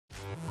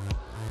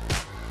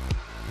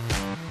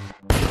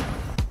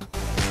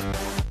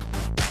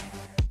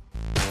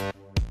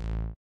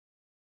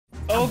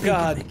Oh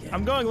God.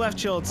 I'm going left,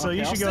 Chilled, so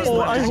you should go as Oh,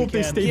 left I as you hope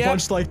they can. stay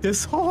bunched like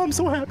this. Oh, I'm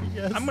so happy.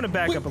 Yes. I'm gonna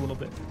back up a little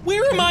bit.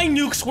 Where am I,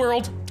 Nuke's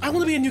World? I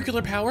want to be a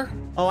nuclear power.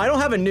 Oh, I don't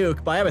have a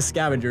nuke, but I have a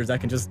scavengers that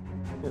can just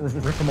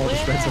rip them all to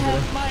shreds over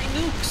there. My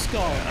nuke's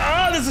going.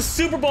 Ah, there's a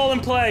Super Bowl in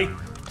play.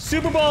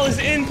 Super Bowl is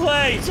in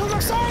play.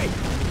 Sorry.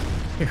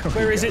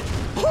 Where is it?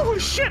 Holy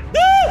shit! No!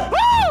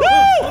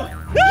 Oh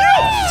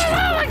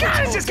my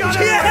God! It's just gone.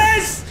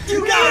 Yes!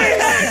 You got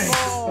it!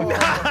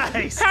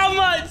 Nice! How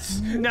much?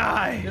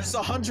 Nice! There's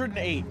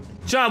 108.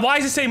 John, why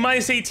does it say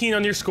 -18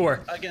 on your score?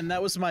 Again,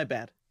 that was my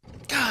bad.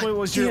 God,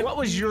 What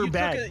was your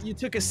bag? You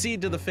took a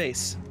seed to the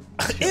face.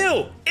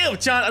 Ew! Ew,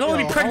 John, I don't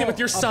want to be pregnant with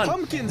your son. A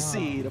pumpkin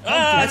seed. A pumpkin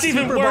That's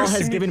even Super Bowl worse.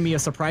 has given me a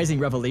surprising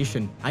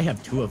revelation. I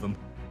have 2 of them.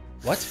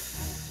 What?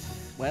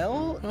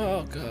 Well,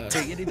 Oh God.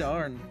 diggity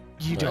darn.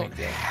 You don't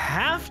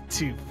have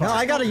to. No,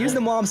 I gotta use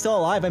them while I'm still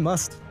alive. I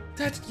must.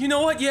 You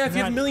know what? Yeah, if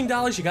you have $1 million,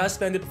 you gotta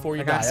spend it before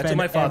you die. gotta That's what spend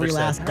my father every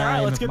last said. dime. All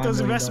right, let's of get my those $1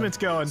 million. investments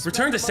going.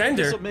 Return to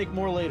sender. This will make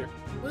more later.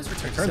 What is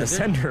return Turn to the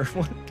sender?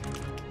 sender.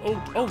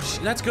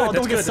 That's good. Oh, That's don't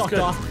good. get sucked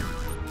off.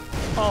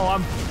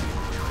 Oh,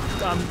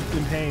 I'm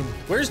in pain.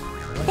 Where's?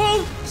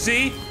 Oh,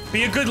 Z,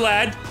 be a good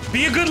lad.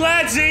 Be a good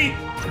lad, Z.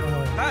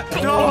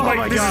 Oh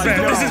my this God! is bad.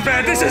 No. This is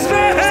bad. This is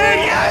bad.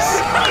 Yes!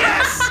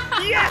 Yes!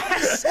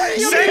 Yes! Send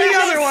the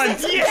other one.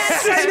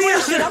 Yes! Send the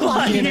other I'm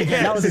locking in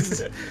again. That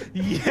was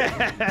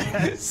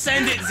Yes!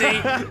 Send it,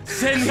 Z.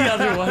 Send the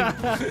other one.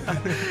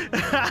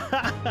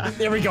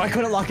 There we go. I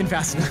couldn't lock in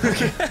fast enough.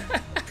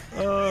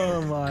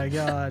 Oh my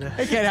God!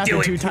 It can't happen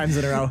Do it. 2 times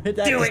in a row. That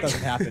Do just it.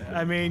 doesn't happen.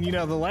 I mean, you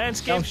know, the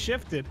landscape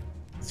shifted.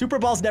 Super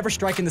Balls never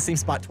strike in the same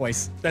spot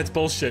twice. That's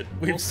bullshit.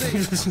 We'll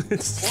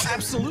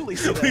absolutely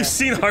see that. We've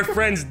seen our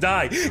friends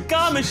die.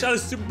 Gama shot a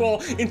Super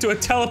Bowl into a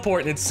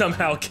teleport and it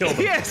somehow killed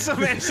him. Yes,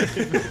 amazing.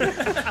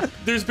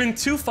 There's been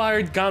 2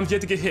 fired. Gom's yet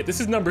to get hit. This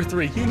is number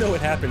 3. You know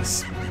what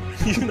happens.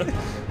 You know.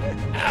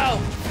 Ow.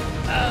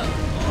 Ow.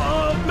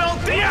 Oh, melt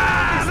the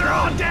they're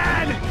all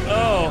dead.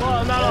 Oh.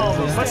 Well, not all of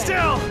them, but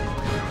still.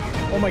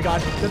 Oh my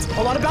God. That's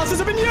a lot of bounces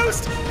have been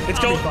used. It's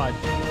I'll going. be fine.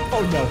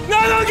 Oh no.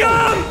 No,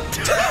 Gom!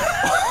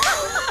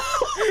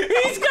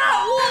 He's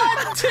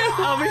got 1, 2.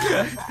 I'll be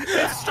good.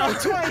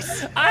 Struck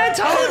twice. I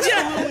told you.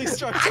 Absolutely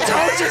struck twice. I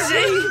told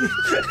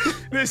you, Z.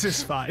 This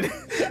is fine.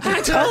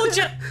 I told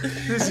you.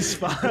 This is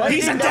fine.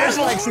 He's a It devil.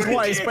 strikes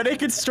twice, but it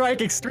could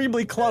strike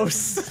extremely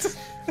close.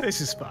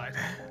 This is fine.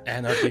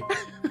 Anarchy.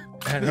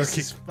 This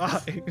Anarchy. is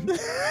fine.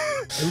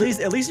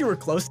 At least you were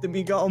close to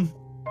me, Gom,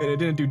 and it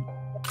didn't do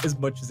as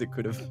much as it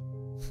could have.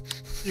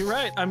 You're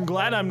right. I'm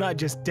glad I'm not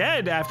just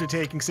dead after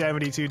taking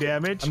 72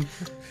 damage.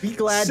 Be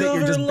glad that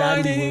you're just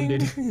badly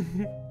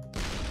wounded.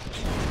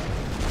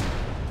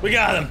 We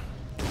got him.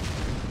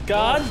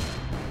 God.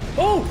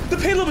 Oh, the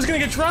payload was gonna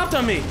get dropped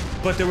on me,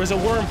 but there was a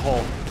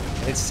wormhole,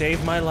 and it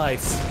saved my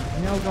life.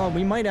 No, Gom,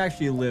 we might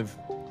actually live.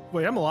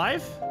 Wait, I'm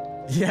alive?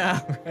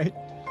 Yeah, right.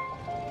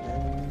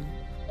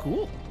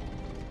 Cool.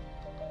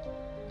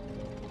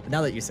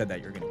 Now that you said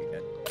that, you're gonna be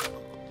dead.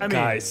 I mean,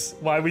 Guys,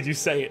 why would you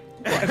say it?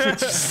 Why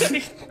would you say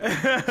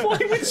it? Why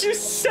would you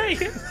say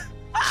it?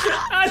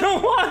 I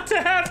don't want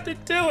to have to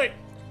do it.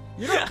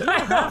 you don't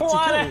I don't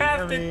want to kill me.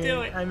 have to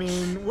do it. I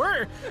mean,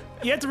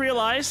 you have to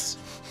realize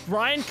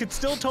Ryan could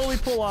still totally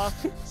pull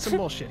off some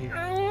bullshit here.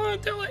 I don't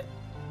want to do it.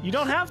 You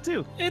don't have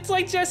to. It's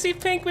like Jesse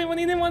Pinkman when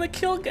he didn't want to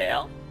kill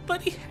Gale,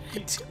 but he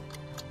had to.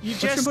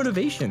 What's your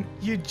motivation?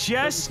 You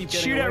just Keep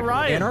getting shoot away at from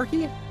Ryan.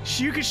 Anarchy?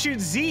 You could shoot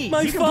Z.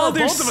 My you can blow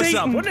father's both of us up.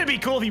 Satan. Wouldn't it be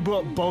cool if you blew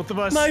up both of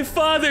us? My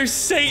father's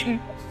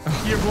Satan.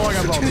 You're blowing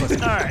up both of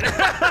us. All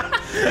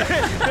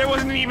right. There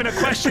wasn't even a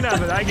question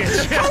of it. I get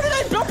you. How did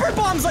I bumper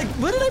bombs? Like,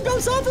 what did I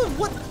bounce off of?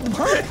 What?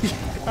 Huh?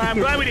 I'm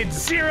glad we did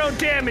 0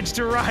 damage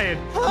to Ryan.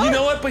 You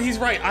know what? But he's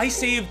right.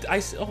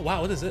 Oh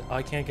wow, what is it? Oh,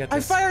 I can't get I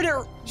this. fired it.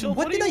 Chill,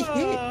 What did I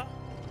hit?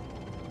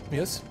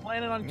 Yes.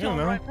 Planning on don't killing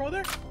know. my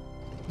brother?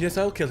 Yes,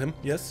 I'll kill him.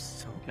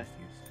 Yes. Okay.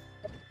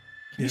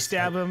 You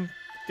stab him.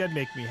 That'd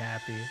make me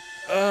happy.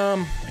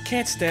 I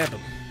can't stab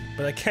him,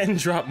 but I can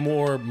drop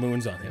more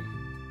moons on him.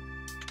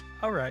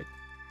 All right.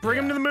 Bring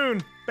him to the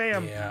moon.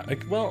 Bam. Yeah.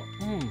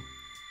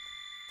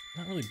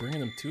 Not really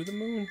bringing him to the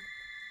moon.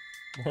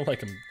 More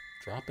like I'm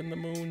dropping the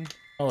moon.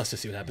 Oh, let's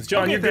just see what happens.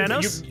 John, Okay, you're good.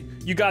 Thanos.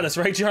 You got us,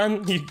 right,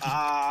 John?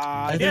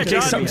 I Yeah, think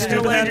John, something you stupid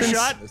still land your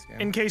happens. shot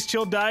in case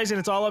Chill dies and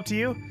it's all up to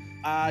you?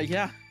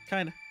 Yeah,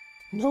 kinda.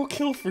 No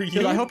kill for you.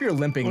 Dude, I hope you're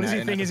limping. What does he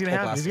that think he's gonna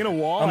have? He's gonna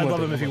wall? I'm I'd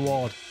love him limping, if he I'm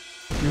walled.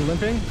 You're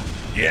limping?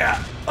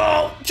 Yeah.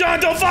 Oh, John,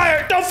 don't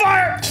fire! Don't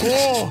fire!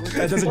 Oh,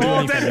 That doesn't do oh,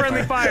 anything. if that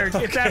friendly fire.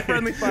 If that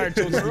friendly fire,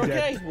 Chill's We're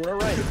okay. We're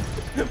alright.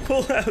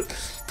 Pull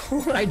out.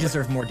 Pull out. I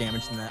deserve more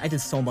damage than that. I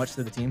did so much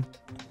to the team.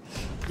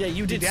 Yeah,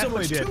 you did so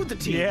much to the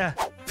team. Yeah.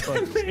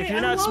 But if you're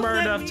I not love smart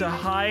that enough to meme.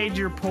 hide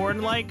your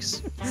porn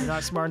likes, you're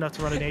not smart enough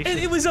to run a nation. And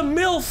it was a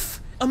MILF.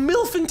 A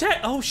MILF in tech.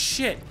 Oh,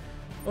 shit.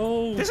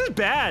 Oh. This is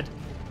bad.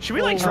 Should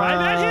we like drive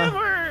at him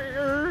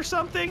or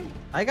something?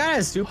 I got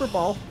a Super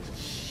Bowl.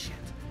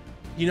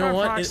 You know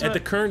what? At Approximate- the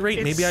current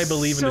rate, maybe I It's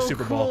believe in the so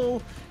Super Bowl.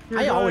 cool. You're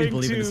I always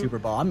going believe in the to Super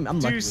Bowl. I'm lucky.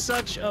 Do with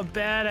such a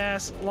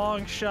badass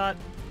long shot.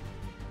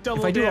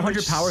 If I do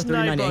 100 power,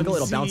 39 snipe angle,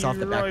 on it'll bounce off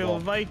the back Royal wall.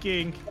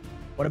 Viking.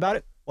 What about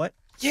it? What?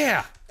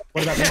 Yeah.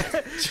 What about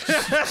that?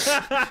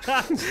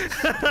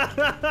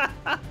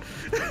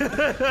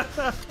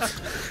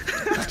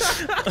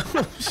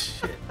 Oh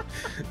shit.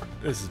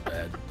 This is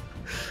bad.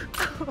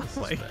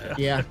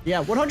 Yeah,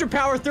 100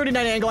 power,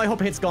 39 angle. I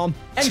hope it hits Golem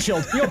and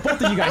Chilled. You know,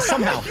 both of you guys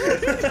somehow.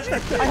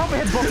 I hope it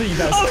hits both of you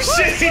guys. Oh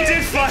shit, he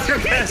did fire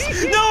pass.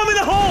 No, I'm in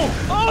the hole.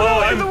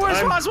 Oh, no, in the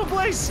worst possible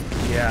place.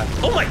 Yeah.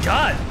 Oh my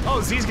god.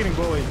 Oh, Z's getting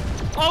bullied.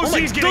 Oh,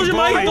 Z's getting those are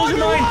bullied. mine. Those are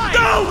mine.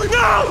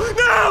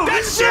 No.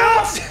 That's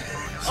shit.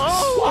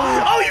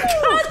 Oh, you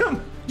got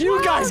him.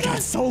 You guys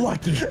got so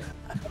lucky.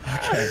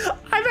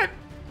 Okay.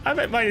 I'm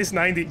at minus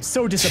 90.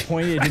 So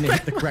disappointed it didn't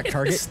hit the correct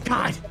target.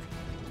 God.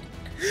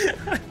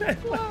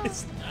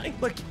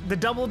 Look, the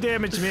double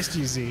damage missed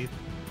you, Z.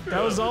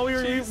 That was all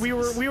we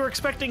were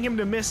expecting him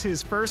to miss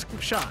his first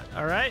shot.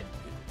 All right.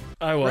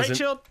 I wasn't. Right,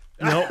 Chilled?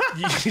 No.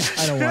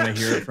 I don't want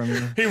to hear it from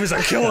you. He was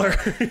a killer.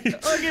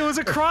 Look, it was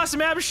a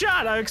cross-map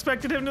shot. I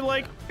expected him to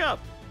like up.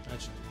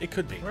 It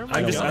could be.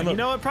 You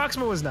know what?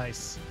 Proxima was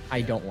nice.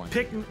 I don't want.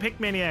 Pick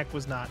Maniac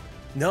was not.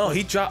 No,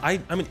 he dropped.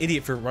 I'm an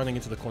idiot for running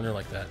into the corner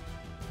like that.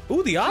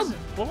 Ooh, the odd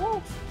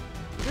ball.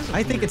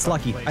 I think it's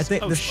lucky. I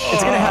think Oh, it's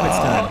gonna have its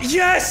time.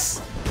 Yes.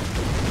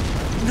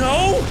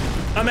 No.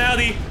 I'm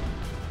outie.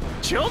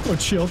 Chilled? Oh,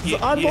 Chilled. Yeah,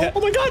 Oddball. yeah.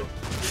 Oh my god.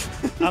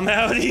 I'm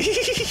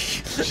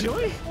outie.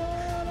 Chilly?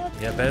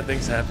 Yeah, bad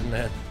things happen,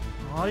 man.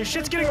 Oh, your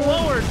shit's getting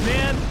lowered,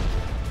 man.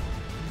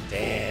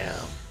 Damn.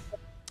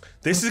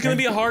 This is gonna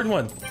be a hard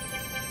one.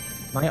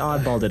 My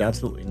oddball did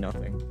absolutely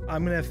nothing.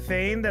 I'm gonna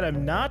feign that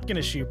I'm not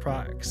gonna shoot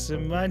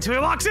Proxima until he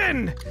locks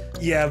in.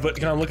 Yeah, but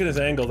come on, look at his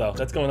angle though.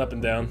 That's going up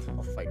and down.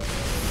 I'll fight.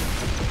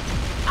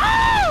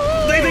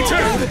 They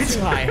turn. It's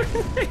too high.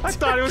 I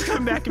thought it was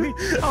coming back at me.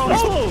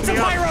 Oh, it's a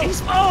pyro.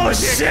 Oh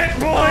shit,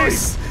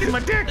 boys! In my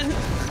dick.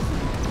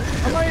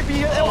 I might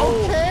be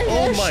okay.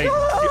 Oh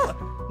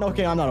my. No,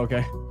 okay, I'm not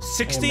okay.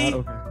 60 I'm not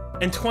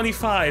okay. and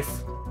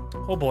 25.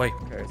 Oh boy.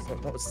 Okay,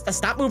 so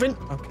stop moving.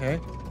 Okay.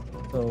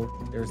 So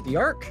there's the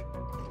arc.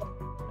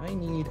 I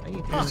need.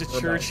 Here's the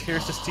church.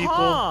 Here's the steeple.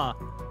 Huh.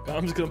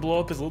 I'm just gonna blow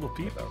up his little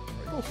peepo.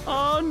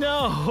 Oh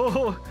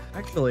no.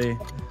 Actually,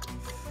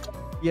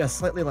 yeah,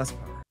 slightly less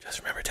power. Just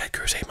remember, Ted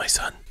Cruz ate my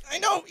son. I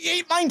know. He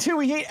ate mine too.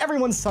 He ate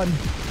everyone's son.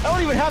 I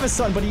don't even have a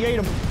son, but he ate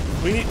him.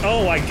 We need.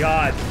 Oh my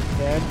god.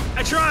 Dad.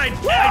 I tried.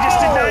 I just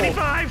did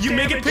 95. You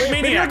make it pick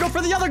Maybe I'll Maniac. go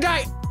for the other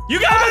guy. You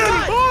got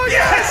him! Oh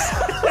yes!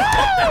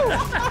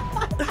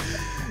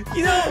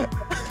 You know,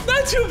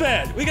 not too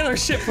bad. We got our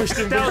shit pushed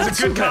in. That was Not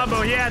a too good bad.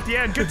 combo. Yeah, at the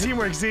end. Good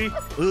teamwork, Z.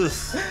 Ugh.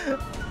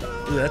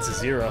 Ooh, that's a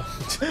 0.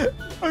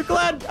 I'm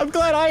glad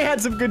I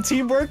had some good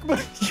teamwork,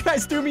 but you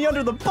guys threw me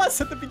under the bus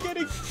at the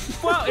beginning.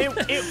 Well,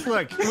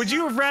 look. Would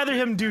you have rather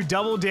him do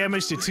double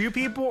damage to 2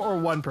 people or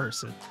 1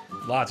 person?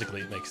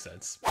 Logically, it makes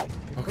sense.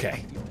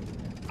 Okay.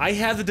 I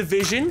have the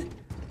division,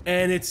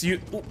 and it's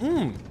you.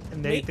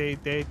 And they.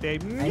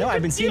 I know,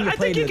 I've been seeing you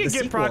play I think the you can get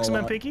sequel Proxima a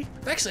and lot. Pinky.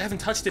 Actually, I haven't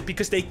touched it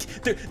because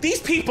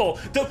these people,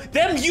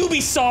 them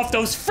Ubisoft,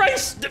 those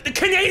French, the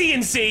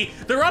Canadians, see,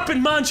 they're up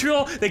in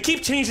Montreal. They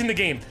keep changing the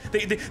game.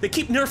 They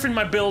keep nerfing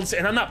my builds,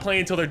 and I'm not playing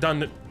until they're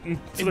done.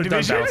 Until they're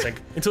done balancing.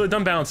 Until they're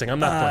done balancing, I'm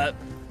not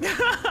playing.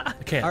 I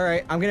can't. All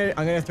right, I'm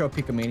gonna throw a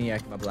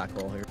Picomaniac in my black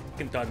hole here.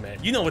 Fucking done, man.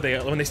 You know what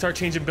when they start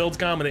changing builds,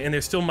 Gom, and they're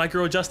still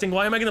micro adjusting.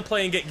 Why am I gonna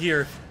play and get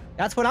gear?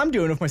 That's what I'm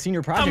doing with my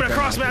senior project. I'm gonna right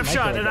cross now. map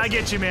shot, and I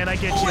get you, man. I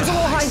get you. Oh, it's a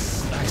little high.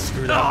 I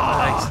screwed up.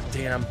 Nice.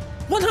 Damn.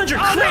 100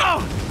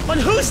 Oh, crit! On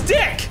whose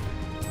dick?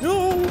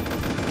 No.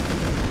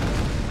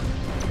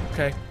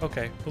 Okay.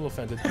 A little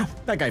offended.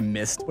 That guy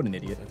missed. What an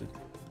idiot.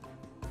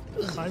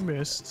 I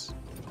missed.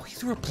 Oh, he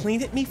threw a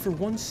plane at me for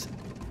once.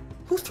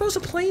 Who throws a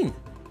plane?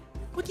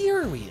 What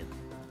year are we in?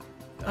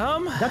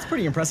 That's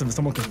pretty impressive if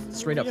someone can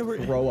straight up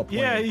throw a plane.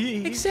 Yeah,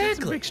 he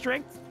Exactly. Some big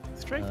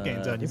strength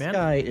gains on you, This man.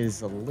 guy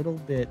is a little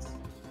bit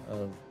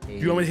of a...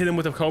 You want me to hit him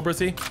with a Cobra,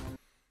 Z?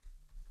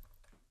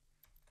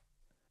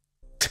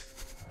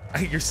 I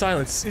hate your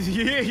silence.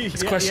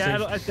 It's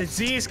questioning.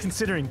 Z is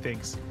considering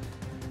things.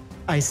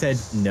 I said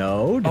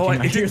no. Did Oh, you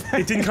not hear it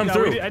that? didn't come No,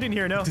 through. I didn't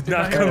hear no. Did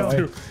not hear come no.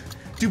 through.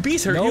 Do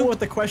bees hurt No you? with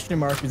the question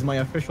mark is my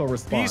official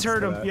response. He's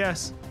heard to him. that.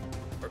 Yes.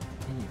 Oh,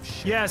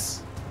 shit.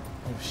 Yes.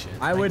 Oh, shit.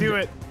 I would Do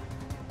it.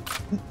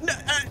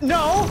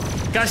 No.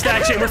 Got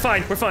stack chain. We're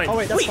fine. We're fine. Oh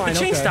wait, that's Wait, fine. the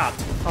chain okay.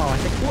 stopped. Oh, I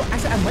think. Well,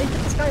 actually, I might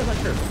hit this guy. I'm not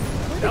sure.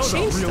 That was a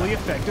chain really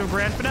stop? effective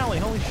grand finale.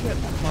 Holy shit.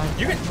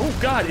 You're gonna. Oh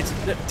God, it's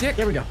dick.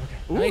 There we go. Okay.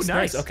 Ooh, Nice,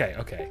 nice.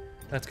 Okay.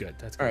 That's good.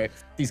 That's good. All right,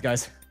 these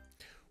guys.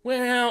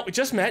 Well, we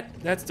just met.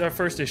 That's our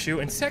first issue.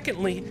 And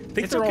secondly,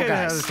 It's they're okay all to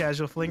have guys. a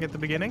casual fling at the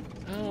beginning.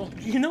 Oh,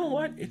 you know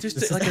what? It just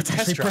This like is a test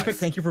actually drive. perfect.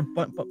 Thank you for.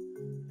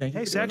 Thank you.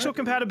 Hey, for sexual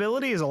doing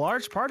compatibility is a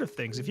large part of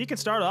things. If you can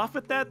start off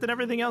with that, then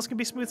everything else can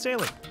be smooth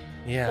sailing.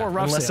 Yeah, Or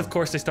rough unless sailing. of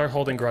course they start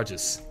holding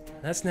grudges.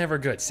 That's never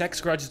good.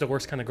 Sex grudge is the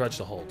worst kind of grudge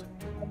to hold.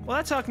 Well,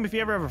 that's how come if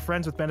you ever have a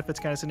friends with benefits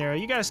kind of scenario,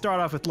 you gotta start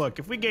off with, look,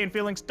 if we gain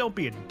feelings, don't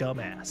be a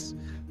dumbass.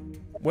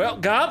 Well,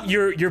 Gob,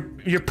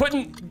 you're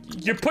putting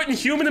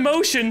human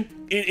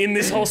emotion in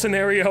this whole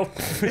scenario.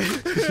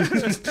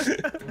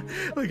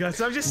 Look,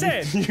 so I'm just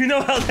saying. You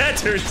know how that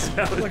turns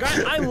out. Like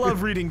I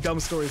love reading dumb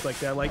stories like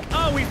that. Like,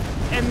 oh, we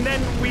didn't want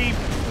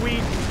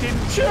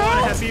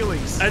to have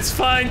feelings. That's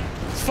fine.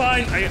 It's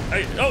fine.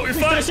 Oh, you're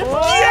fine. Yes!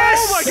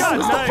 Oh my God! That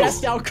was the Nice.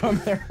 best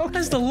outcome there.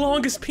 That's the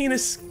longest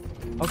penis.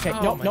 Okay,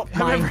 Oh nope, my nope, God.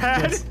 mine.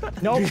 Had? Yes.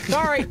 Nope,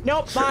 sorry,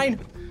 nope, mine.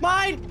 Do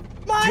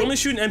you want me to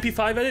shoot an MP5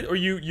 at it, or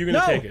you're gonna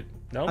No. take it?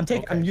 No.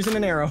 I'm using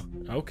an arrow.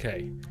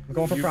 Okay. I'm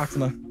going for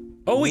Proxima.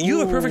 Oh wait, you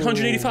have a perfect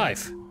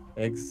 185.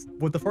 Eggs.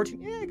 With the 14,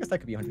 yeah, I guess that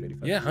could be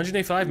 185. Yeah,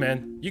 185,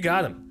 man. You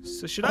got him.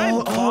 So should I?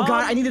 Oh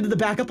God, I needed to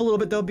back up a little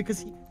bit though because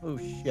he. Oh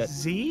shit.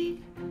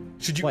 Z?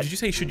 Should you? What? Did you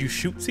say should you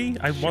shoot Z?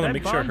 I want to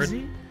make sure I bomb heard.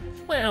 Z?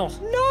 Well,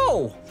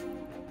 No. Well,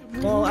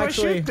 Who do I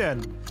actually, shoot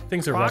then?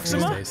 things are rough these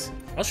Proxima? days.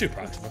 I'll shoot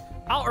Proxima.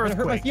 I'll it hurt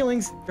my earthquake.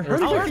 feelings. It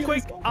hurt I'll my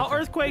earthquake. feelings. I'll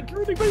earthquake.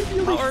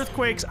 I'll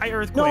earthquakes. I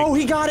earthquake. No,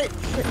 he got it.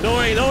 Don't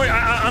worry.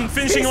 I'm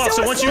finishing He's him off.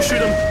 So so once you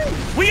shoot him,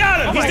 we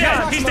got him. He's my dead.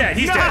 God. He's dead.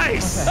 He's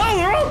Nice. dead.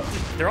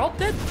 Oh, they're all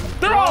dead.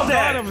 They're all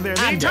dead dead over there.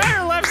 The I'm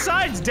entire left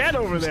side's dead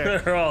over there.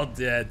 They're all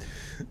dead.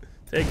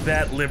 Take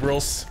that,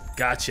 liberals.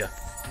 Gotcha.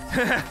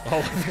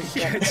 Oh,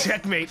 Yeah,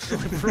 checkmate.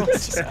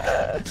 Liberals.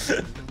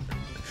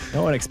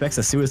 No one expects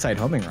a suicide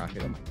homing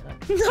rocket. Oh my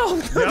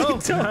God. no,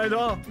 No, not at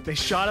all. They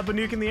shot up a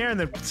nuke in the air and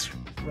then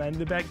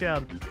landed it back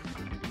down.